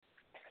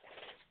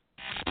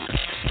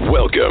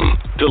Welcome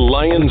to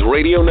Lyons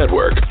Radio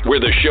Network, where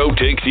the show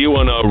takes you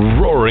on a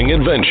roaring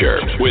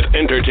adventure with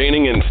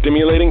entertaining and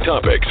stimulating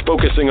topics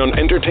focusing on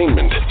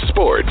entertainment,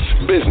 sports,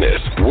 business,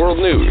 world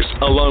news,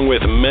 along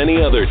with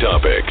many other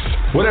topics.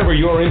 Whatever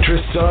your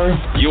interests are,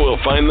 you will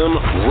find them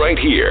right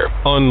here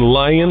on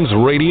Lyons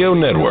Radio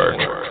Network.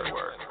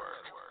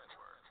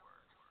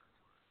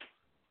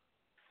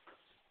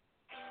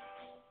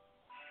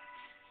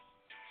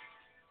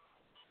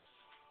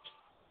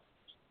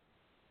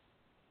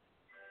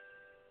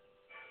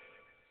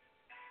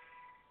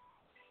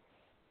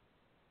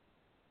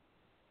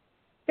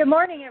 Good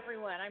morning,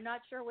 everyone. I'm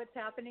not sure what's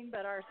happening,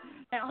 but our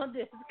sound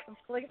is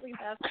completely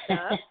messed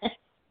up,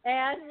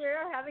 and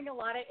we're having a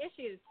lot of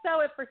issues. So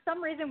if for some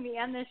reason we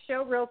end this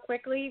show real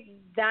quickly,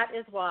 that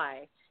is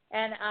why.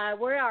 And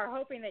we are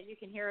hoping that you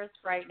can hear us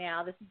right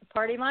now. This is the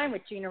Party Line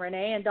with Gina,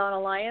 Renay, and Donna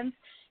Lyons.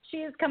 She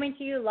is coming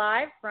to you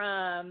live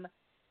from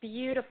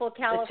beautiful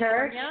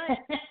California.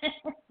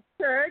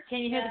 Church. Can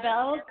you hear the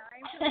bells?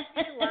 I'm coming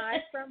to you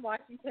live from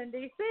Washington,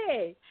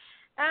 D.C.,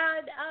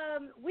 and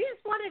we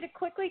just wanted to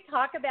quickly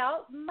talk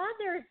about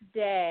Mother's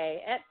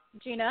Day.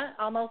 Gina,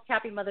 almost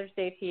happy Mother's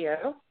Day to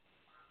you.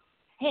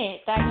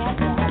 Hey, back at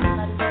you. Happy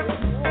Mother's Day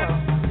to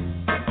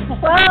you.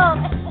 Well,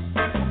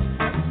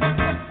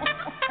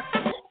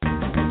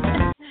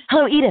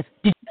 Hello,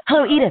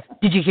 Edith.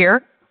 Did you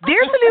hear?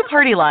 There's the new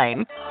party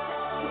line.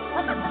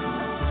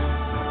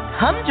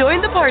 Come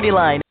join the party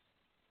line.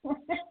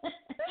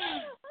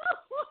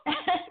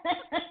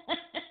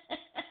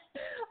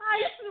 I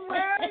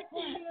swear to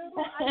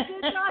you, I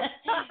did not.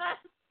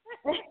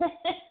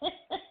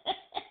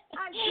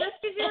 Just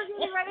because you were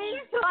getting ready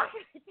to talk,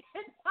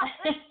 I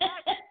did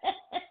not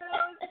check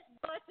those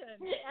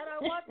buttons. And I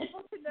want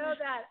people to know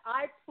that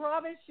I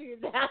promise you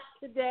that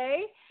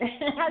today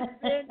has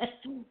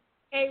been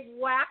a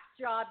whack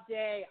job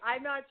day.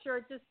 I'm not sure.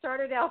 It just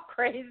started out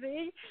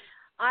crazy.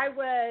 I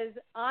was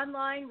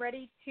online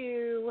ready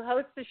to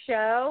host the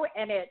show,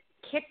 and it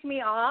kicked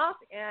me off,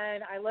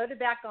 and I loaded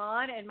back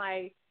on, and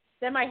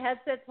then my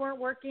headsets weren't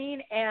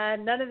working,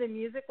 and none of the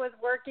music was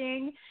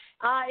working.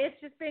 It's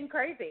just been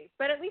crazy.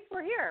 But at least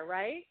we're here,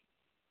 right?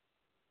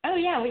 Oh,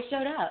 yeah, we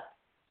showed up.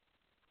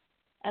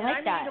 I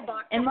like that.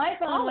 And my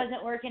phone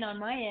wasn't working on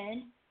my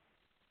end.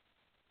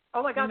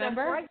 Oh, my God,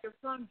 Remember? That's right. Your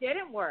phone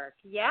didn't work.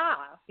 Yeah.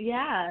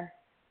 Yeah.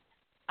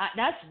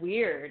 That's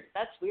weird.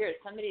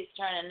 Somebody's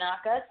trying to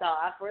knock us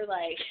off. We're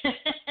like,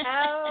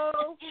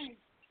 oh,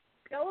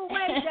 go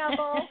away,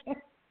 devil.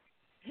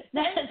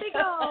 Let me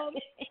go.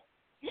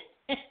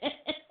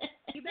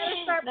 You better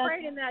start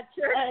praying in that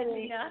church,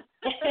 Gina.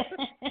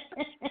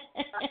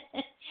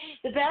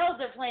 The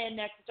bells are playing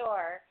next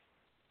door.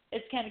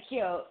 It's kind of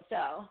cute,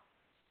 so.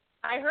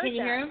 I heard Can you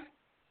that. hear them?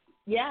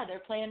 Yeah, they're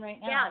playing right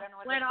now. Yeah, I don't know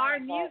what when our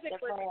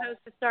music was supposed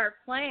to start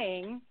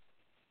playing,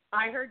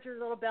 I heard your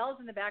little bells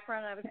in the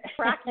background, and I was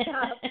cracking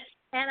up,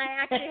 and I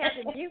actually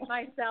had to mute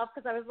myself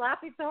because I was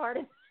laughing so hard.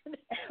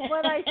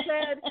 When I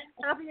said,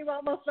 happy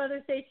almost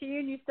Mother's Day to you,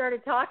 and you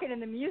started talking and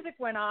the music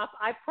went off,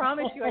 I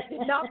promise you I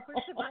did not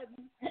push the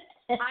button.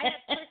 I had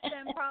pushed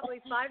them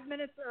probably 5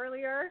 minutes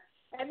earlier,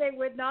 and they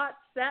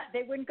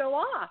wouldn't go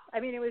off. I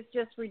mean, it was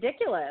just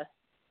ridiculous.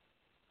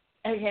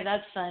 Okay,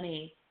 that's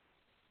funny.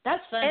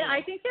 And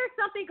I think there's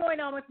something going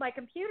on with my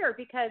computer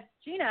because,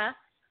 Gina,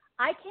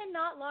 I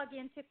cannot log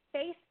into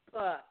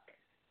Facebook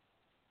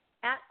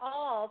at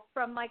all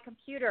from my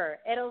computer.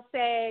 It'll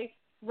say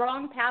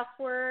wrong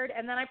password,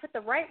 and then I put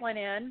the right one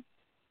in.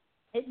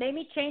 It made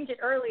me change it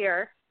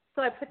earlier,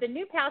 so I put the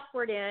new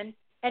password in,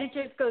 and it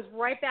just goes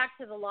right back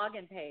to the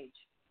login page.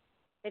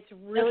 It's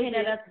really okay.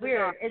 No, that's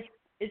weird.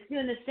 It's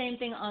doing the same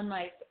thing on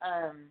my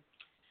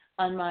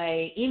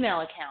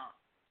email account.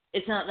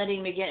 It's not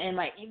letting me get in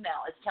my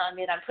email. It's telling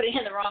me that I'm putting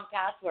in the wrong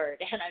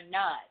password, and I'm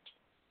not.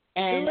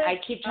 And I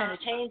keep trying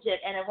to change it,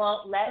 and it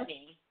won't let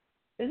me.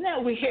 Isn't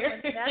that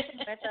weird?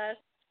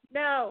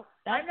 No,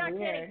 that's I'm not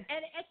weird. kidding.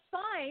 And it's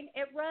fine.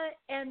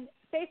 And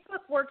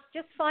Facebook works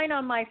just fine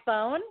on my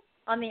phone,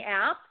 on the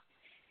app.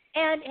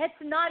 And it's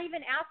not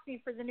even asked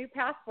me for the new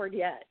password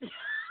yet.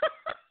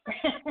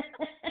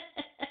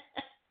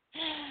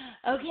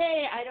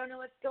 Okay, I don't know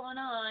what's going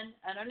on.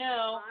 I don't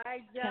know.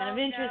 Kind of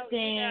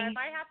interesting. I'm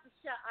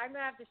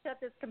gonna have to shut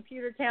this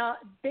computer down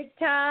big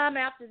time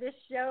after this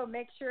show.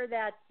 Make sure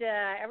that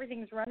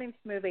everything's running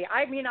smoothly.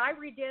 I mean, I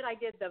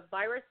did the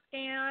virus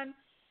scan.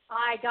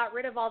 I got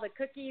rid of all the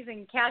cookies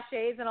and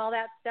caches and all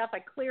that stuff. I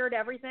cleared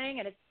everything,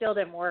 and it still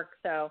didn't work.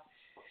 So,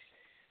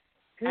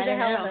 I don't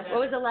know. What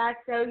was the last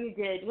show you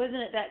did? Wasn't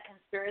it that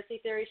conspiracy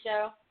theory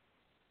show?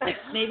 Like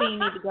maybe you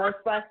need the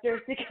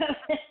Ghostbusters to come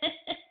in.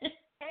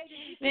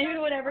 Maybe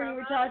whatever you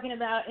were talking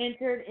about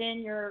entered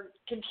in your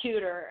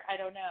computer. I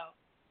don't know.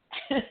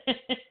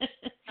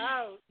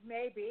 Oh,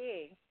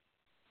 maybe.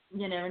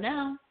 You never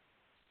know.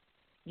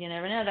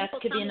 That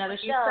could be another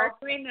show. You start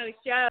doing those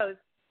shows,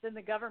 then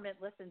the government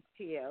listens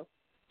to you.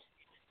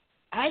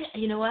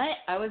 You know what?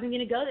 I wasn't going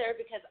to go there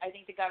because I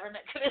think the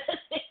government could be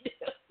listening to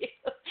you.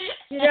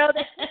 You know,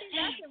 they could be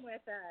messing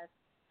with us.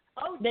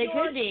 Oh, they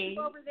George, could be.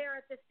 over there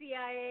at the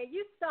CIA.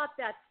 You stop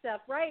that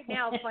stuff right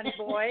now, funny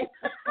boy.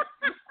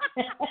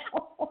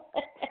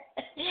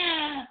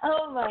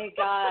 Oh, my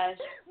gosh.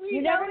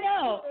 You never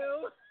know.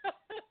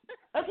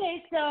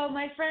 Okay, so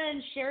my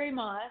friend Sherry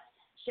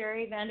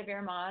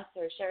Vanderveer Moss,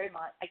 or Sherry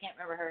Moss, I can't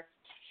remember her.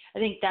 I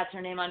think that's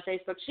her name on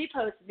Facebook. She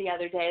posted the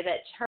other day that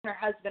her and her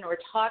husband were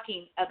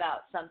talking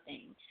about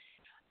something.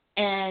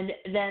 And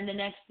then the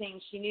next thing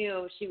she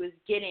knew, she was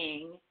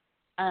getting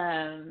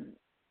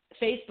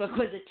Facebook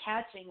was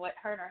attaching what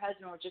her and her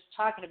husband were just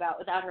talking about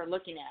without her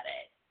looking at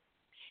it.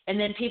 And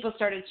then people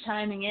started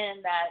chiming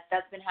in that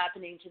that's been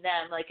happening to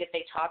them, like if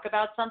they talk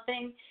about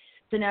something.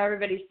 So now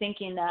everybody's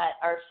thinking that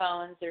our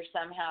phones are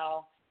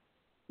somehow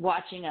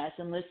watching us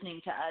and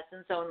listening to us.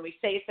 And so when we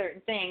say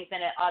certain things,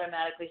 then it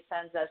automatically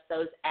sends us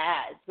those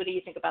ads. What do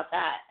you think about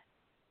that?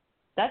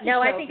 That's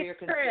no, I a think for your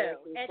it's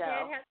true. It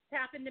show. has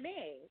happened to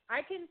me.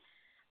 I can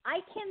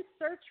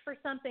search for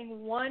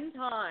something one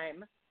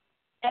time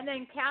and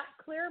then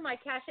clear my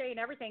cache and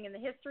everything in the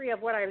history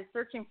of what I was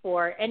searching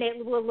for, and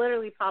it will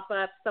literally pop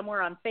up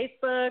somewhere on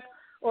Facebook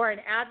or an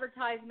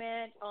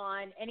advertisement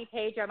on any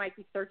page I might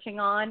be searching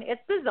on.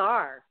 It's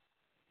bizarre.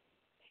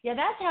 Yeah,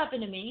 that's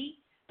happened to me,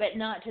 but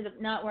not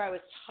where I was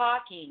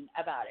talking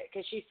about it,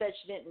 because she said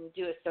she didn't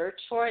do a search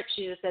for it.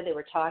 She just said they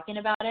were talking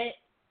about it,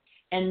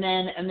 and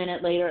then a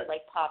minute later it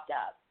like popped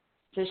up.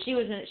 So she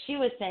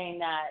was saying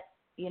that,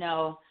 you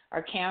know,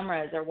 our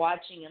cameras are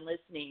watching and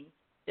listening.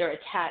 They're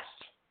attached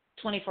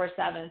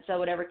 24/7. So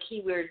whatever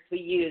keywords we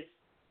use,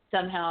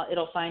 somehow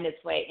it'll find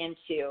its way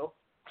into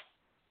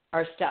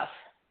our stuff.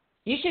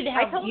 You should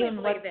have you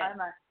and Wes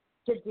Karma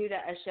to do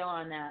a show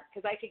on that,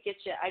 because I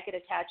could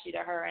attach you to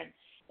her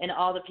and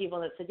all the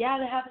people that said, yeah,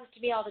 that happens to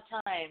me all the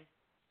time.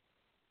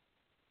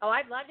 Oh,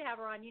 I'd love to have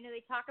her on. You know,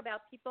 they talk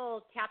about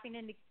people tapping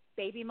into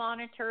baby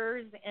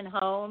monitors in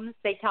homes.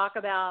 They talk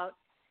about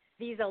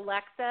these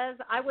Alexas.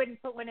 I wouldn't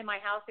put one in my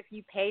house if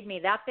you paid me.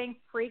 That thing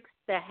freaks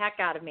the heck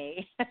out of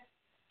me.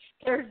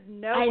 There's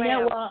no way. I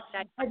know. Well,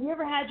 have you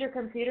ever had your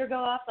computer go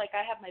off? Like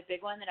I have my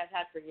big one that I've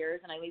had for years,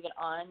 and I leave it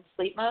on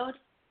sleep mode.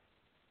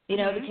 You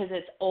know, because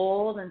it's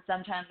old, and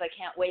sometimes I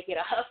can't wake it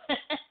up.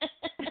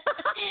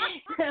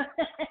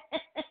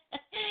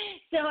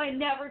 So I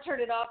never turn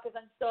it off because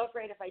I'm so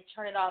afraid if I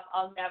turn it off,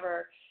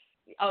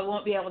 I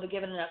won't be able to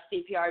give it enough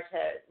CPR to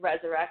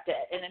resurrect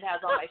it, and it has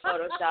all my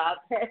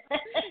Photoshop.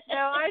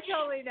 No, I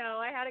totally know.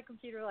 I had a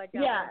computer like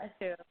that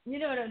too. You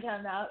know what I'm talking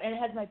about. And it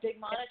has my big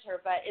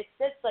monitor, but it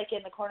sits like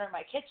in the corner of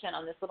my kitchen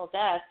on this little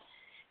desk.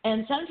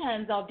 And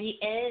sometimes I'll be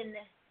in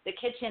the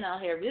kitchen, I'll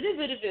hear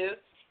boo-doo-boo-doo-boo,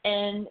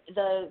 and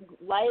the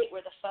light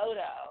where the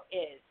photo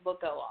is will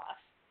go off.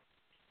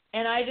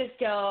 And I just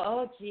go,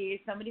 oh, geez,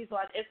 somebody's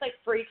watching. It's like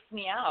freaks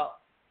me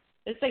out.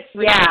 It's like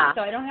freaks me.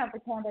 So I don't have the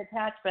camera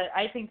attached, but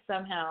I think so.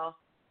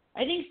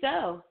 I think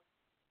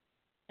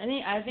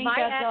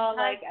that's all.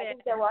 Like I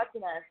think they're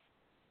watching us.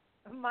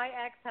 My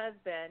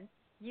ex-husband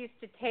used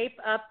to tape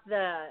up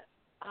the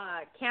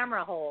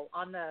camera hole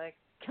on the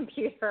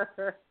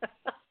computer.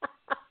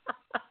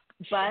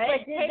 But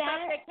like they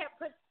kept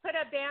put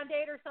a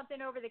Band-Aid or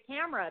something over the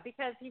camera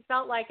because he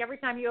felt like every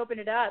time you open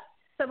it up,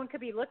 someone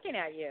could be looking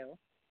at you.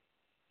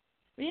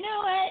 You know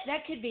what?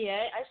 That could be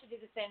it. I should do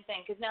the same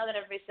thing because now that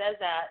everybody says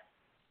that,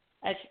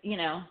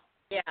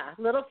 Yeah,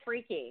 a little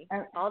freaky.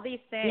 All these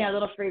things. Yeah, a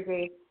little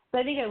freaky. But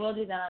I think I will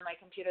do that on my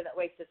computer that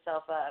wakes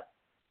itself up.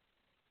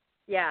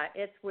 Yeah,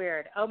 it's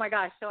weird. Oh, my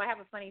gosh. So I have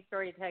a funny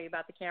story to tell you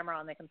about the camera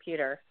on the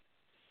computer.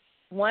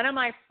 One of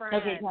my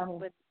friends,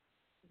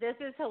 this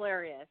is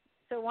hilarious.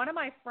 So one of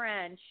my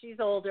friends, she's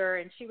older,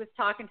 and she was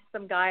talking to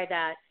some guy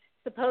that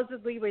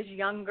supposedly was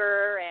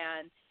younger,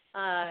 and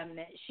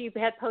she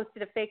had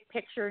posted a fake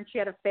picture, and she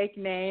had a fake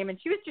name, and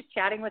she was just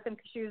chatting with him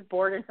because she was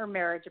bored in her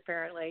marriage,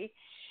 apparently.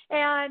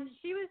 And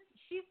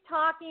she's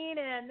talking,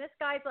 and this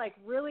guy's like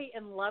really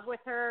in love with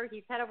her.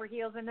 He's head over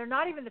heels, and they're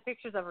not even the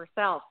pictures of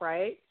herself,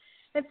 right?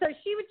 And so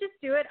she would just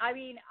do it. I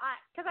mean,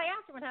 because I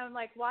asked her one time, I'm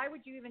like, why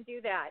would you even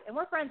do that? And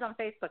we're friends on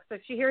Facebook, so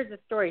if she hears the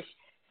story,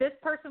 this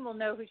person will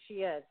know who she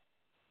is.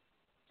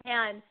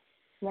 And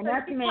yeah,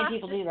 not too many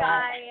people do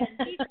that.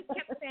 And he just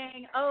kept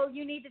saying, "Oh,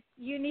 you need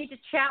to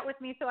chat with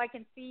me so I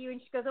can see you."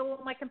 And she goes, "Oh,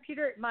 well, my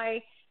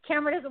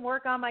camera doesn't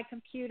work on my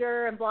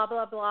computer," and blah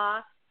blah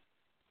blah.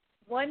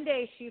 One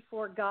day she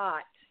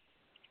forgot,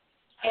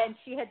 and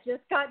she had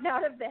just gotten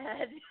out of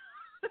bed.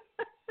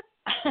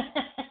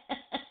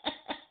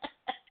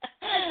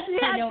 She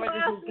had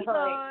glasses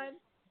on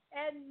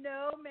and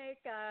no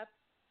makeup,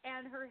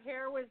 and her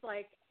hair was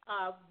like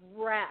a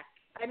wreck.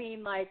 I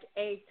mean, like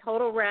a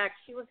total wreck.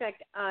 She looked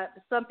like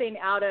something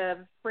out of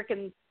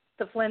frickin'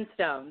 the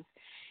Flintstones.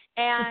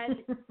 And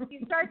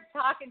she starts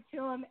talking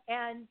to him,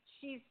 and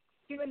she's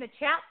doing the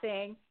chat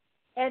thing,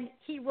 and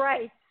he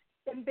writes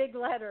in big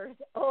letters,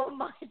 "Oh,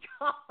 my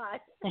God."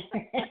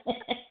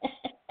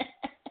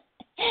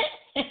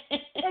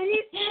 And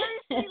he's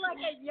seriously like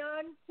a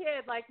young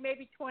kid, like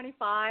maybe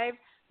 25,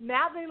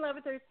 madly in love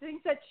with her,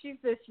 thinks that she's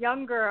this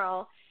young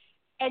girl,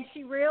 and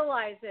she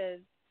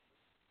realizes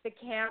the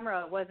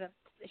camera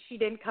she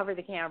didn't cover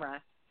the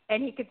camera.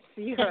 and he could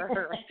see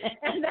her.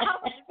 And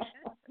that was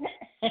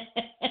I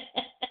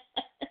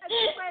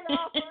went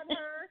off on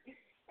her.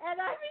 And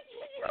I mean,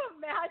 can you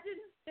imagine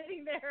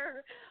sitting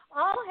there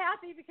all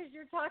happy because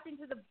you're talking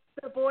to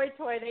the boy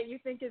toy that you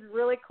think is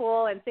really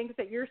cool and thinks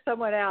that you're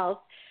someone else,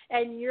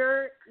 and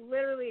you're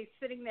literally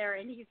sitting there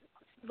and he's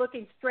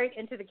looking straight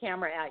into the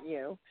camera at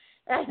you.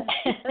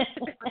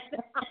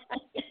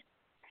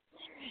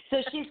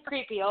 So she's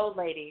creepy old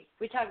lady.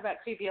 We talk about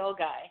creepy old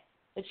guy,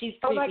 but she's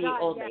creepy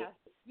old lady.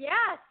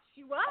 Yes,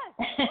 she was.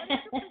 100%.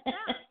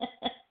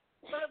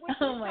 But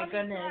oh my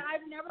goodness!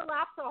 I've never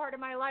laughed so hard in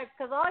my life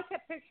because all I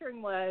kept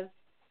picturing was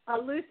a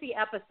Lucy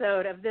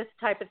episode of this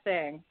type of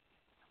thing.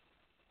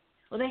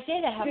 Well, they say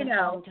that happens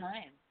all the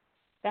time.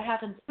 That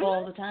happens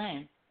all the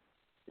time.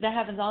 That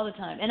happens all the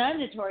time. And I'm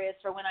notorious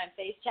for when I'm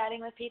face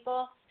chatting with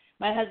people.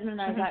 My husband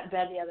and I got in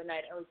bed the other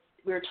night.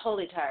 We were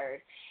totally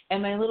tired.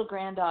 And my little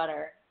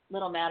granddaughter,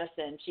 little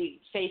Madison,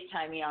 she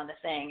FaceTimed me on the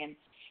thing.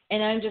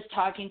 And I'm just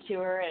talking to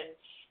her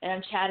and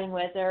I'm chatting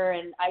with her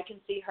and I can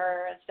see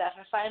her and stuff.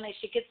 And finally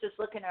she gets this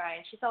look in her eye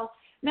and she's all,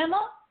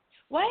 Mama,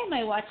 why am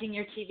I watching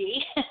your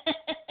TV?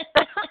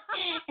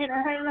 And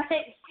I'm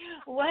like,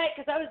 what?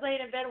 Because I was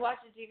laying in bed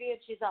watching TV and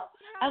she's all,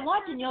 I'm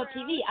watching your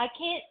TV. I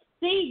can't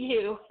see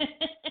you.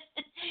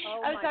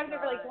 I was talking to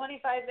her for like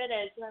 25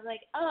 minutes and I'm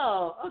like,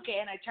 oh, okay.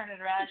 And I turn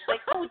it around. She's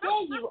like, oh,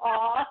 there you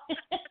are.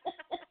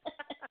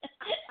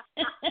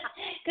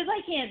 Because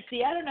I can't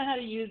see. I don't know how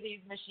to use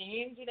these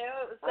machines, you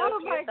know. It was so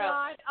cute. My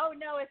God. Oh,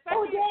 no,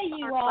 especially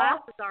if our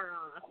glasses are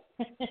off.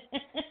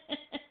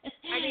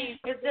 I mean,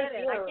 I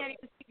can't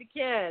even see the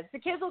kids. The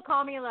kids will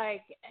call me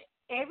like,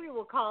 Avery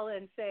will call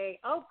and say,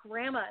 oh,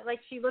 Grandma,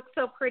 like she looks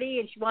so pretty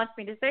and she wants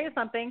me to say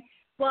something.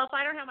 Well, if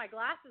I don't have my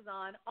glasses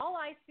on, all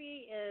I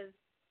see is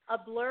a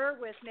blur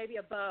with maybe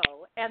a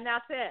bow, and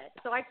that's it.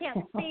 So I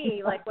can't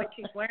see like what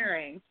she's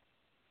wearing.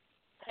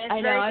 And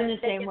I know, I'm the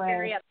same way.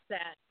 Very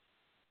upset.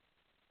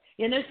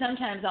 You know,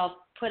 sometimes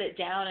I'll put it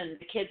down and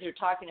the kids are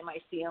talking to my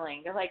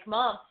ceiling. They're like,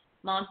 Mom.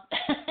 I'm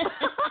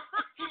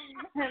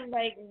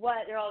like,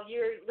 what? They're all,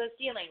 you're the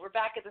ceiling. We're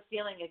back at the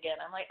ceiling again.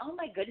 I'm like, oh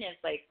my goodness.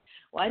 Like,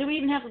 why do we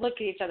even have to look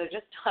at each other?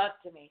 Just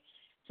talk to me.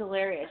 It's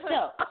hilarious.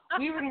 So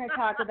we were going to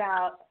talk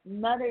about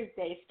Mother's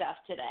Day stuff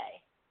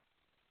today.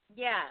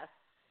 Yes.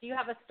 Do you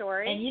have a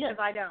story? And because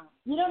I don't.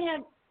 You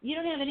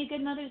don't have any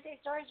good Mother's Day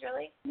stories,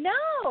 really?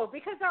 No,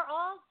 because they're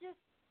all just,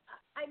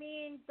 I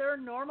mean, they're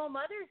normal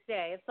Mother's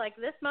Day. It's like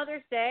this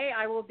Mother's Day,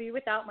 I will be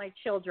without my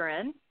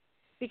children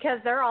because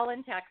they're all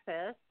in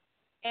Texas.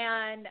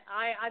 And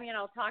I mean,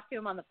 I'll talk to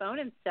them on the phone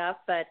and stuff,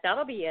 but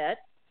that'll be it.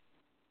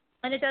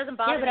 And it doesn't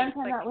bother me. Yeah, but I'm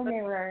talking about when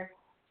they were,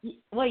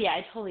 well, yeah,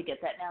 I totally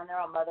get that now. And they're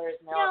all mothers.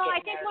 And they're all I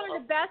think one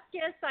of the best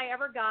gifts I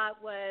ever got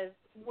was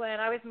when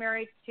I was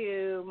married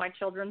to my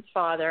children's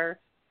father.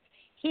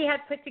 He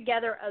had put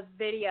together a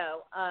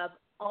video of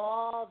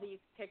all these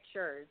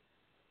pictures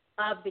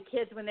of the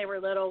kids when they were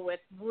little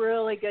with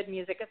really good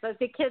music. It was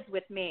the kids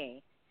with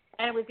me,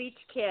 and it was each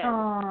kid.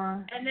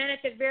 Aww. And then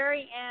at the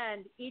very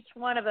end, each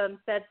one of them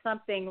said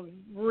something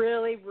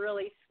really,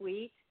 really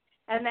sweet.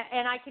 And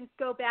I can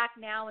go back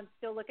now and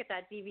still look at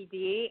that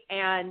DVD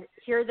and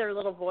hear their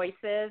little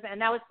voices. And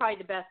that was probably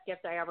the best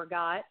gift I ever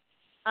got.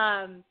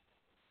 And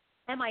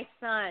my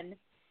son,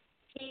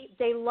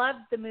 they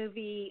loved the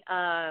movie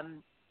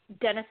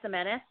Dennis the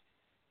Menace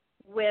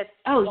with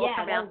that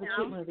was a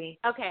cute movie.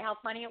 Okay, how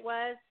funny it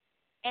was.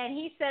 And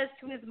he says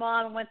to his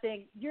mom one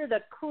thing, you're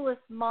the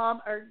coolest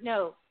mom, or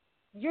no,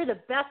 you're the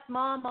best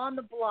mom on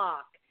the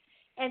block.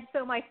 And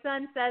so my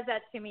son says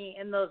that to me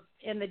in the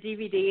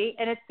DVD,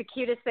 and it's the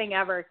cutest thing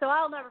ever. So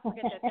I'll never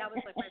forget that. That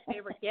was like my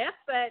favorite gift,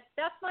 but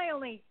that's my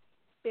only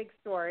big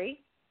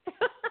story.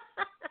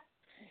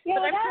 Yeah,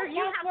 but I'm that's sure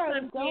you have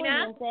some,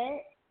 Gina. With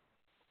it.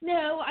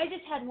 No, I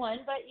just had one,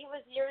 but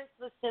yours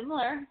was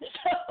similar.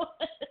 So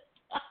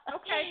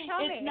okay, tell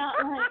me. It's not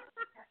like,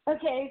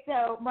 okay,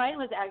 so mine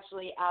was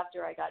actually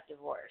after I got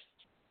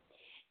divorced,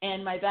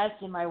 and my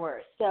best and my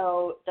worst.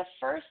 So the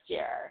first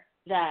year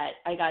that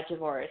I got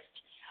divorced,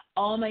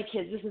 all my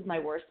kids, this is my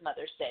worst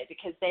Mother's Day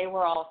because they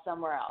were all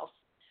somewhere else.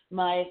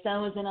 My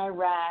son was in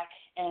Iraq,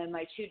 and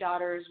my two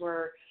daughters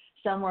were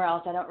somewhere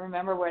else. I don't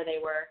remember where they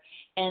were.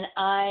 And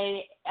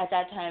I, at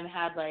that time,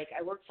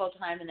 I worked full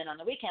time, and then on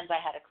the weekends I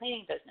had a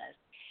cleaning business.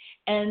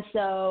 And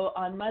so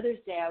on Mother's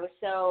Day, I was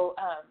so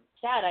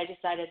sad, I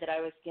decided that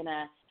I was going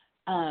to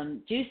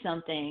do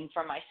something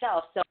for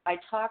myself. So I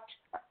talked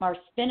our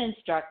spin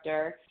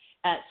instructor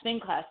at spin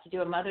class to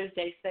do a Mother's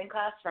Day spin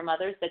class for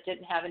mothers that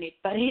didn't have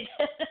anybody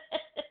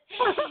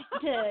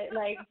to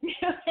like do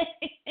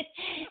it.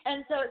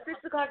 And so at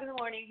 6 o'clock in the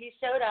morning, he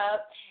showed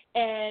up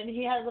and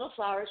he had little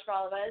flowers for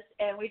all of us,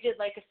 and we did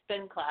like a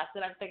spin class.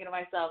 And I'm thinking to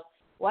myself,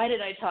 why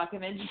did I talk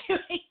him into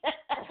doing that?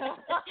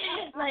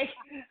 Like,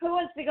 who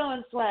wants to go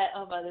and sweat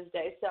on Mother's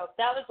Day? So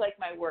that was like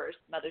my worst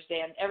Mother's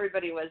Day, and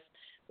everybody was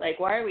like,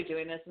 why are we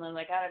doing this? And I'm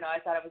like, I don't know. I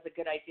thought it was a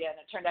good idea, and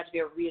it turned out to be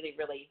a really,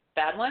 really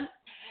bad one.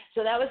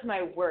 So that was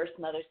my worst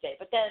Mother's Day.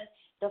 But then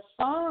the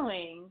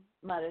following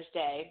Mother's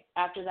Day,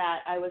 after that,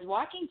 I was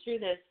walking through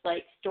this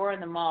like store in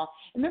the mall.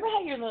 Remember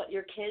how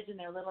your kids and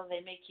they're little,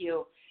 they make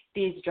you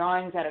these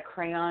drawings out of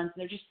crayons,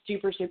 and they're just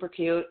super, super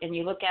cute. And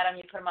you look at them,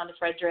 you put them on the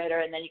refrigerator,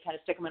 and then you kind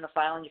of stick them in a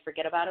file and you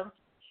forget about them.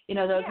 You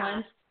know those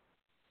ones?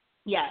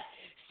 Yeah.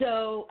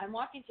 So I'm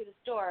walking through the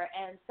store,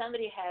 and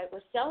somebody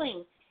was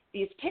selling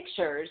these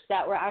pictures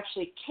that were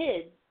actually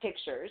kids'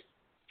 pictures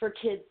for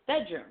kids'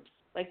 bedrooms.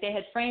 Like they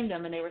had framed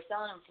them, and they were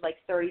selling them for like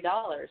 $30.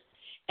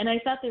 And I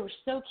thought they were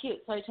so cute.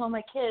 So I told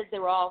my kids,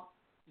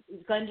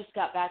 Glenn just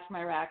got back from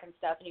Iraq and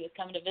stuff, and he was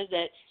coming to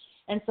visit.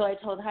 And so I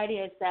told Heidi,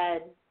 I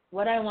said,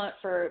 what I want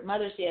for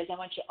Mother's Day is I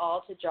want you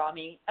all to draw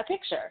me a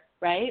picture,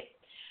 right?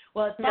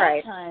 Well, at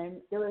that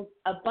time, there was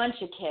a bunch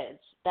of kids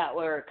that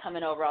were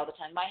coming over all the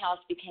time. My house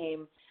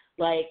became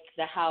like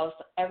the house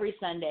every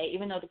Sunday,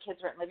 even though the kids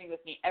weren't living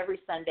with me. Every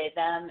Sunday,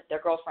 them, their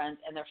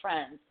girlfriends, and their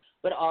friends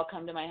would all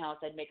come to my house.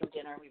 I'd make them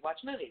dinner, and we'd watch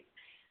movies.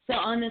 So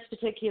on this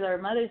particular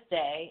Mother's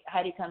Day,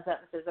 Heidi comes up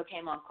and says,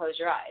 okay, Mom, close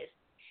your eyes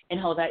and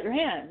hold out your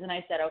hands. And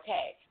I said,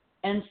 okay.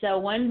 And so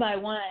one by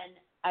one,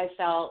 I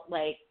felt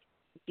like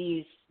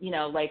these,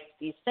 like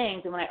these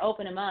things. And when I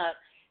opened them up,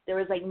 there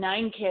was like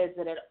 9 kids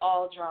that had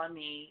all drawn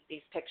me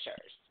these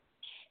pictures.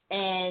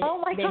 And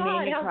they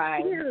made me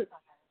cry. Cute.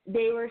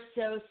 They were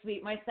so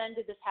sweet. My son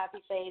did this happy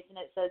face, and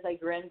it says, I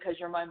grin because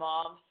you're my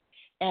mom.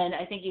 And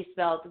I think he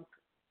spelled,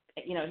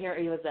 here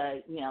he was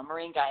a,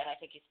 Marine guy, and I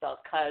think he spelled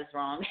cuz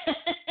wrong.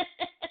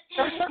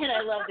 And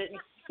I loved it.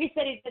 He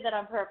said he did that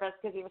on purpose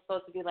because he was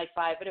supposed to be like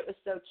 5, but it was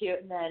so cute.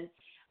 And then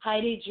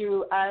Heidi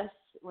drew us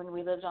when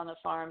we lived on the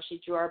farm.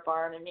 She drew our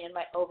barn, and me in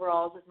my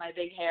overalls with my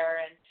big hair,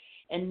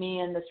 and me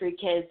and the 3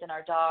 kids and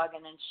our dog.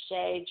 And then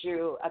Shay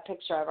drew a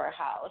picture of our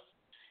house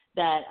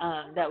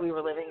that we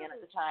were living in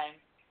at the time.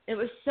 It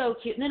was so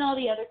cute. And then all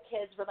the other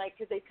kids were like,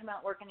 because they'd come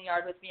out work in the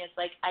yard with me, it's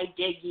like, I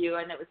dig you.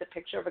 And it was a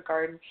picture of a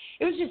garden.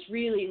 It was just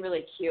really,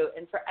 really cute.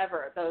 And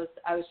forever,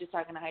 I was just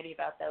talking to Heidi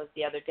about those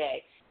the other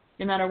day.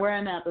 No matter where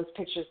I'm at, those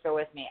pictures go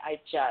with me.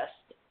 I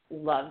just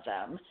love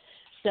them.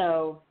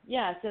 So,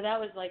 yeah, so that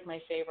was like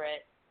my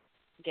favorite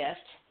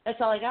gift.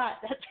 That's all I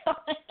got. That's all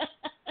I got.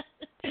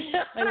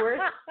 My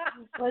worst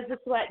was the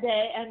sweat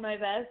day, and my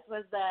best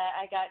was that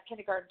I got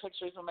kindergarten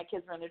pictures when my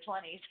kids were in their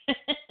 20s.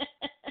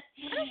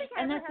 I don't think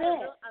I ever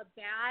had a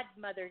bad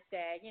Mother's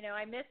Day.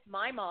 I miss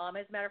my mom.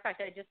 As a matter of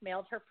fact, I just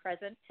mailed her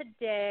present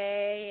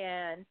today,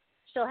 and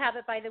she'll have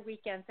it by the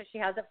weekend, so she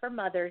has it for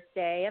Mother's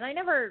Day. And I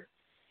never,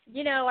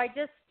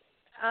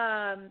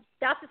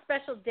 that's a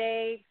special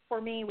day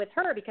for me with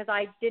her because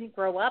I didn't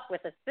grow up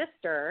with a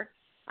sister.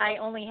 I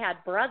only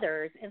had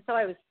brothers, and so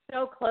I was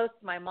so close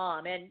to my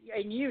mom, and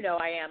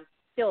I am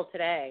still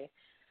today.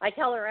 I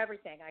tell her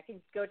everything. I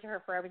can go to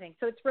her for everything.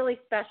 So it's really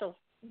special.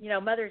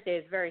 Mother's Day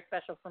is very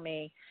special for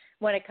me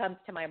when it comes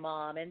to my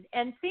mom. And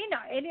seeing,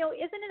 isn't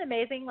it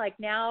amazing, like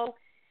now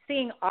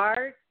seeing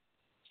our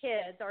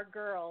kids, our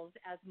girls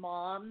as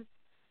moms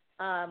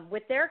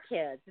with their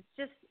kids. It's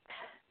just,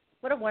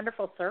 what a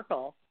wonderful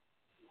circle.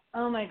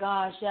 Oh, my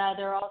gosh, yeah,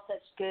 they're all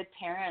such good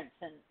parents,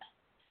 and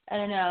I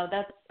don't know,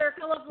 that's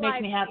circle of makes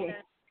life, me happy.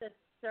 The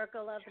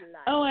circle of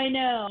life. Oh, I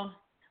know.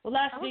 Well,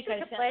 last week I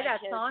wish I could play that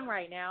song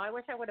right now. I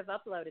wish I would have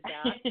uploaded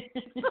that.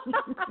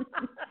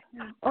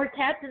 Or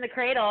Cats in the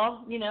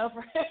Cradle, for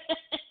a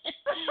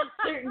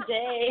certain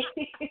day.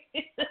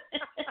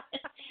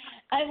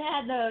 I've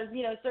had those,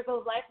 circle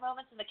of life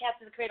moments and the Cats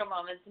in the Cradle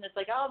moments, and it's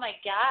like, oh my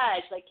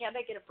gosh, like, can't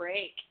I get a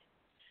break?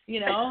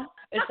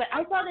 It's like,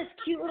 I saw this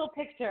cute little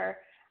picture.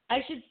 I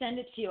should send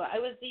it to you. I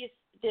was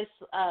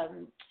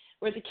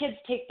where the kids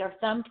take their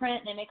thumbprint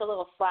and they make a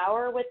little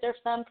flower with their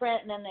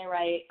thumbprint, and then they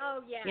write, I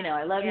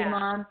love you,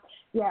 Mom.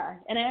 Yeah.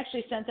 And I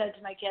actually sent that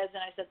to my kids,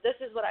 and I said, this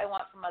is what I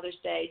want for Mother's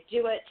Day.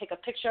 Do it. Take a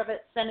picture of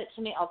it. Send it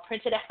to me. I'll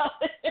print it out.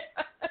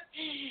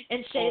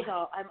 And Shay's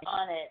all, I'm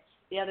on it.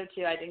 The other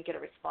 2, I didn't get a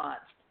response,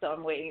 so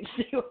I'm waiting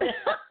to see what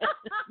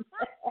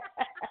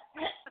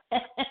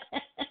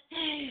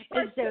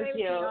It's so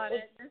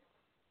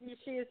cute.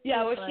 She is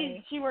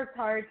she worked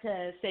hard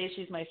to say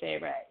she's my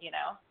favorite,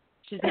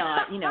 She's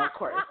not, of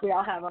course, we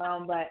all have our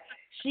own, but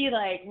she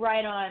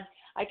right on.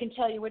 I can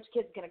tell you which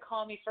kid's going to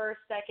call me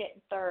first, second,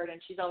 and third,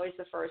 and she's always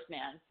the first,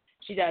 man.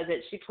 She does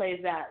it. She plays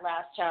that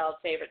last child,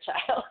 favorite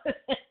child.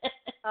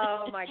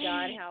 Oh, my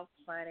God, how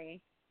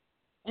funny.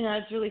 Yeah,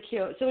 it's really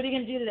cute. So what are you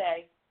going to do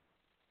today?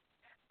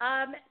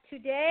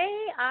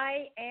 Today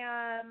I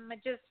am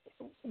just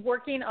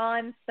working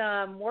on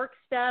some work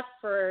stuff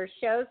for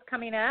shows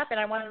coming up, and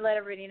I want to let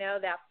everybody know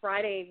that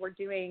Friday we're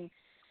doing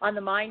on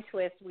the Mind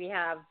Twist. We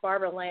have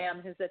Barbara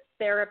Lamb, who's a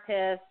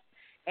therapist,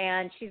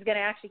 and she's going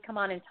to actually come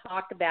on and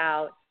talk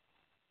about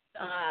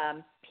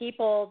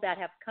people that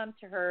have come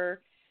to her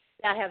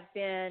that have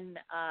been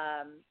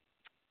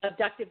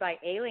abducted by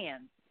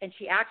aliens, and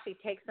she actually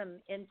takes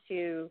them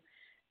into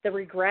the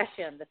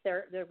regression,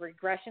 the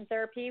regression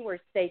therapy, where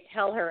they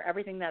tell her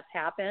everything that's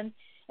happened.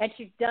 And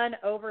she's done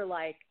over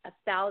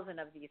 1,000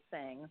 of these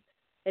things.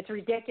 It's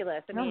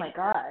ridiculous. I mean, oh my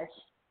gosh.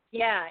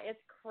 Yeah, it's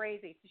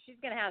crazy. So she's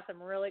going to have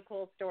some really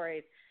cool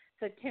stories.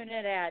 So tune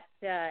in at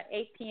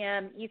 8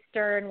 p.m.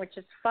 Eastern, which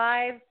is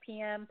 5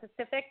 p.m.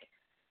 Pacific,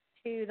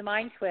 to the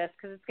Mind Twist,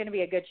 because it's going to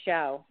be a good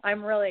show.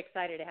 I'm really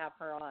excited to have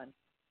her on.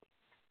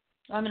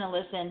 I'm going to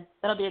listen.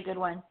 That'll be a good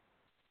one.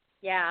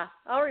 Yeah,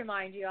 I'll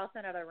remind you. I'll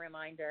send out a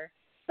reminder.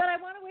 But I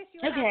want to wish you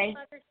a happy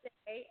Mother's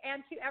Day.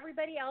 And to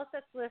everybody else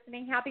that's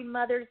listening, happy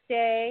Mother's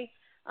Day.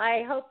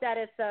 I hope that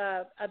it's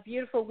a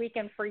beautiful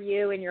weekend for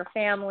you and your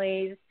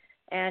families,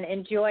 and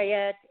enjoy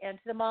it. And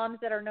to the moms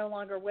that are no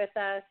longer with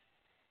us,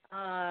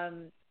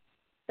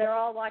 they're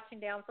all watching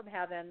down from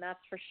heaven, that's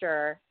for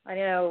sure. I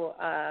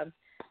know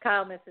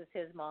Kyle misses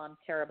his mom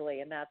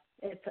terribly, and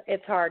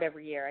it's hard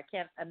every year. I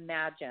can't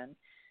imagine.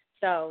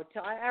 So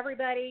to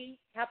everybody,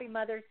 happy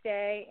Mother's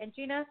Day. And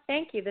Gina,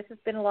 thank you. This has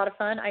been a lot of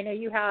fun. I know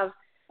you have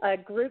a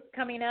group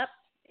coming up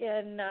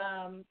in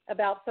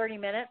about 30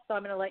 minutes, so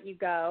I'm going to let you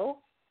go.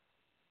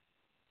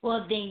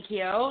 Well, thank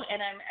you,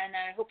 and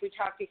I hope we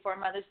talk before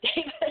Mother's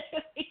Day.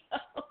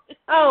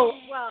 Oh,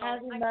 well,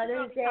 happy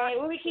Mother's Day.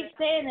 Well, we keep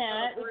saying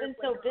that. We've been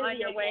so busy. On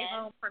your way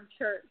home from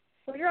church.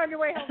 When you're on your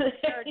way home from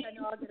church, I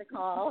know I'll get a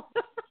call.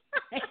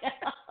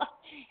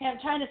 Hey, I'm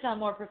trying to sound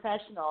more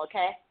professional,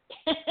 okay?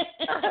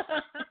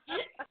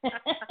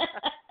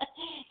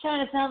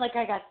 Trying to sound like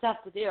I got stuff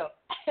to do.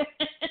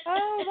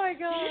 Oh, my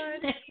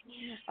God.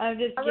 I'm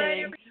just All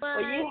kidding. Right,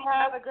 well, you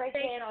have a great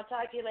day, and I'll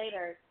talk to you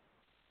later.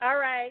 All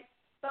right.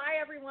 Bye,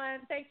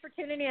 everyone. Thanks for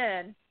tuning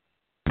in.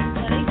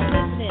 Thanks for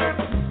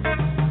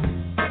listening.